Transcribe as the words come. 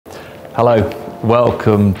Hello,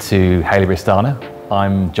 welcome to Haileybury Astana.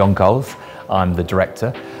 I'm John Coles, I'm the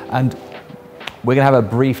director, and we're going to have a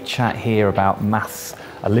brief chat here about Maths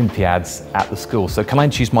Olympiads at the school. So can I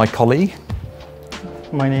introduce my colleague?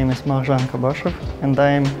 My name is Magzhan Kabashev and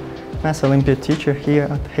I'm Maths Olympiad teacher here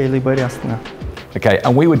at Haileybury Astana. Okay,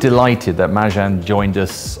 and we were delighted that Magzhan joined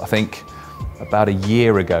us, I think, about a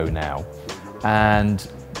year ago now. And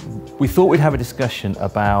we thought we'd have a discussion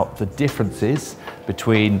about the differences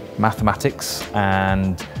between mathematics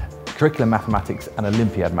and curriculum mathematics and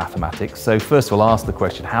Olympiad mathematics. So first of all, I'll ask the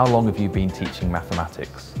question, how long have you been teaching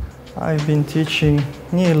mathematics? I've been teaching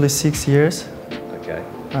nearly 6 years. Okay.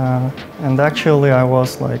 And actually I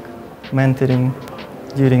was mentoring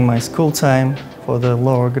during my school time for the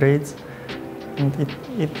lower grades. And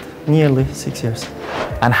it nearly 6 years.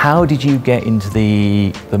 And how did you get into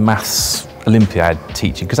the Maths Olympiad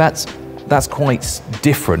teaching? Because that's quite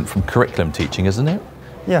different from curriculum teaching, isn't it?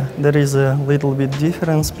 Yeah, there is a little bit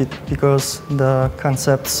difference because the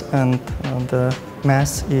concepts and the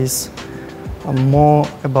math is more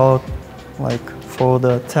about for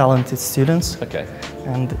the talented students. Okay.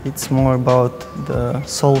 And it's more about the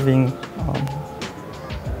solving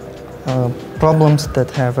problems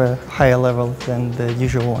that have a higher level than the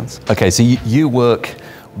usual ones. Okay, so you work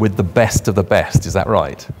with the best of the best, is that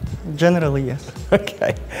right? Generally, yes.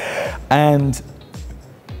 Okay. And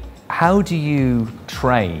how do you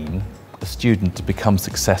train a student to become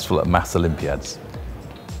successful at Maths Olympiads?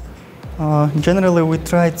 Generally, we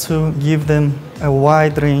try to give them a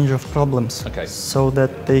wide range of problems, okay, so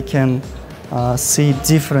that they can see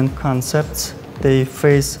different concepts. They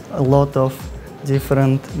face a lot of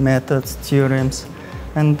different methods, theorems,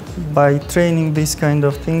 and by training these kind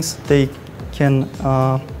of things, they can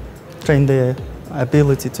train their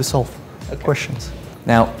ability to solve questions.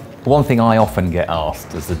 Now, one thing I often get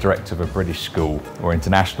asked as the director of a British school or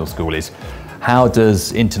international school is, how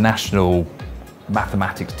does international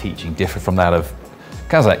mathematics teaching differ from that of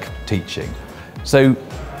Kazakh teaching? So,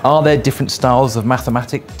 are there different styles of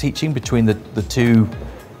mathematics teaching between the two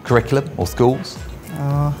curriculum or schools?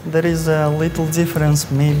 There is a little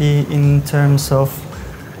difference maybe in terms of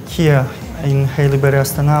here in Haileybury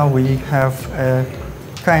Astana we have a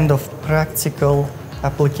kind of practical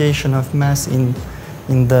application of math in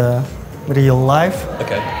the real life.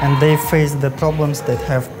 Okay. And they face the problems that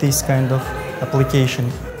have this kind of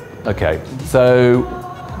application. Okay, so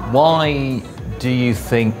why do you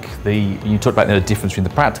think you talked about the difference between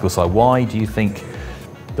the practical side, why do you think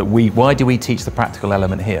that why do we teach the practical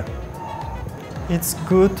element here? It's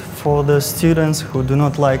good for the students who do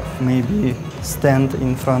not like maybe stand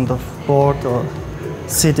in front of board or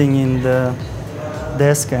sitting in the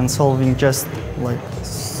desk and solving just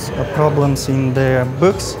problems in their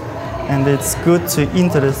books, and it's good to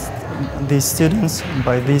interest these students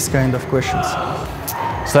by these kind of questions.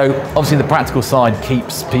 So obviously the practical side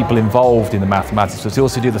keeps people involved in the mathematics, but you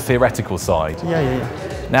also do the theoretical side. Yeah.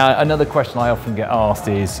 Now another question I often get asked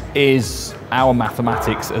is our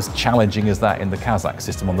mathematics as challenging as that in the Kazakh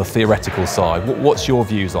system on the theoretical side? What's your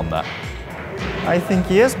views on that? I think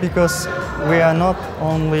yes, because we are not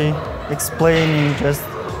only explaining just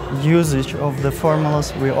usage of the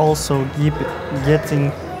formulas, we also keep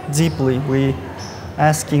getting deeply. We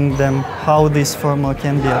asking them how this formula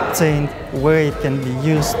can be obtained, where it can be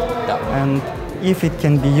used, and if it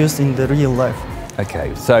can be used in the real life.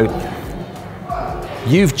 Okay, so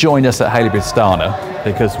you've joined us at Haileybury Astana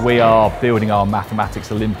because we are building our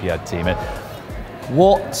Mathematics Olympiad team.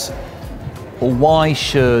 What or why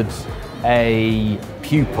should a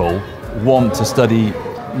pupil want to study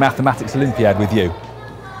Mathematics Olympiad with you?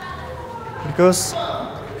 Because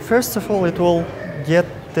first of all, it will get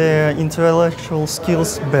their intellectual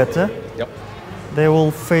skills better. Yep. They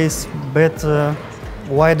will face better,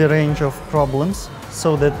 wider range of problems,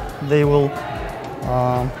 so that they will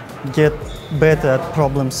get better at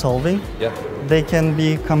problem solving. Yep. They can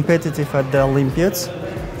be competitive at the Olympiads,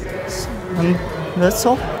 and that's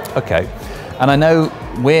all. Okay, and I know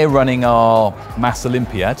we're running our Maths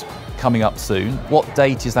Olympiad coming up soon. What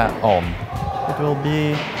date is that on? It will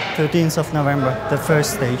be 13th of November, the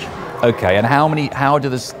first stage. Okay, and how do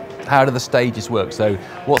the stages work? So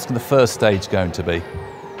what's the first stage going to be?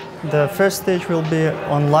 The first stage will be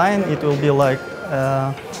online. It will be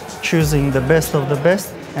choosing the best of the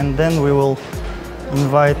best, and then we will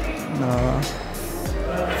invite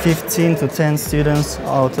 15 to 10 students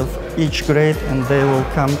out of each grade, and they will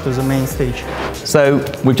come to the main stage. So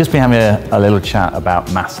we've just been having a little chat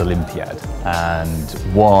about Maths Olympiad and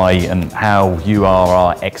why and how you are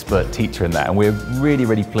our expert teacher in that, and we're really,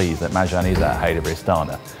 really pleased that Magzhan is at Haileybury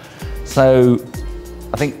Astana. So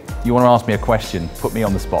I think you want to ask me a question, put me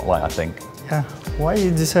on the spotlight, I think. Yeah, why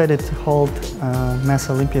you decided to hold Maths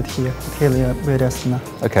Olympiad here at Haileybury Astana?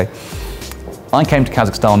 Okay, I came to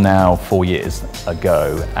Kazakhstan now 4 years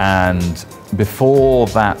ago, and before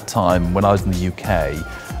that time, when I was in the UK,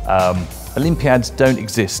 Olympiads don't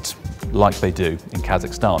exist like they do in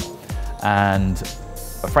Kazakhstan. And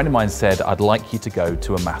a friend of mine said, I'd like you to go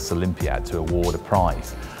to a Maths Olympiad to award a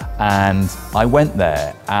prize. And I went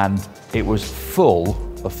there and it was full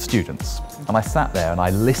of students. And I sat there and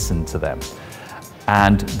I listened to them.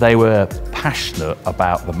 And they were passionate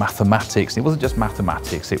about the mathematics. It wasn't just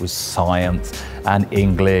mathematics, it was science and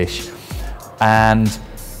English. And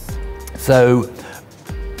so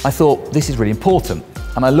I thought, this is really important.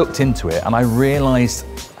 And I looked into it and I realized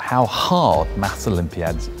how hard Maths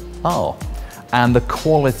Olympiads are and the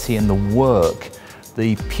quality and the work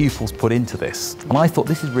the pupils put into this. And I thought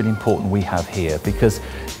this is really important we have here because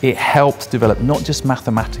it helps develop not just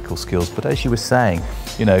mathematical skills, but as you were saying,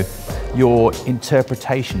 you know, your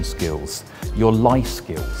interpretation skills, your life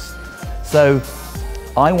skills. So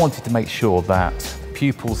I wanted to make sure that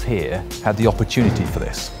pupils here had the opportunity for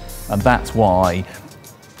this. And that's why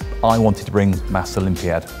I wanted to bring Maths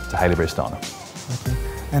Olympiad to Haileybury Astana. Okay.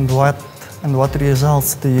 And what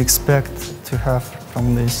results do you expect to have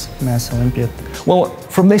from this Maths Olympiad? Well,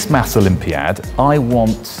 from this Maths Olympiad, I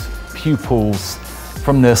want pupils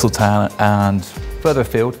from Nur-Sultan and further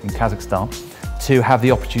afield in Kazakhstan to have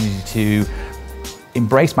the opportunity to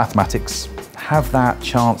embrace mathematics, have that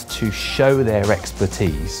chance to show their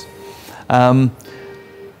expertise, and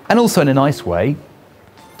also in a nice way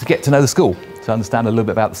to get to know the school, to understand a little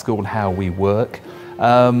bit about the school and how we work.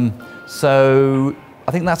 So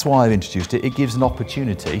I think that's why I've introduced it. It gives an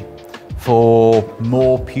opportunity for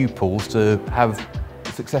more pupils to have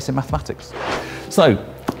success in mathematics. So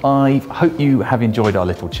I hope you have enjoyed our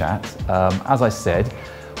little chat. As I said,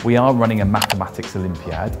 we are running a Mathematics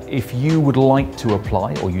Olympiad. If you would like to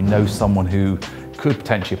apply or you know someone who could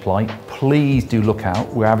potentially apply, please do look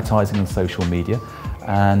out. We're advertising on social media.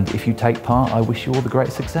 And if you take part, I wish you all the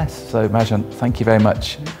great success. So Magzhan, thank you very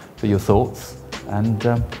much for your thoughts and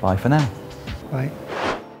bye for now. Bye.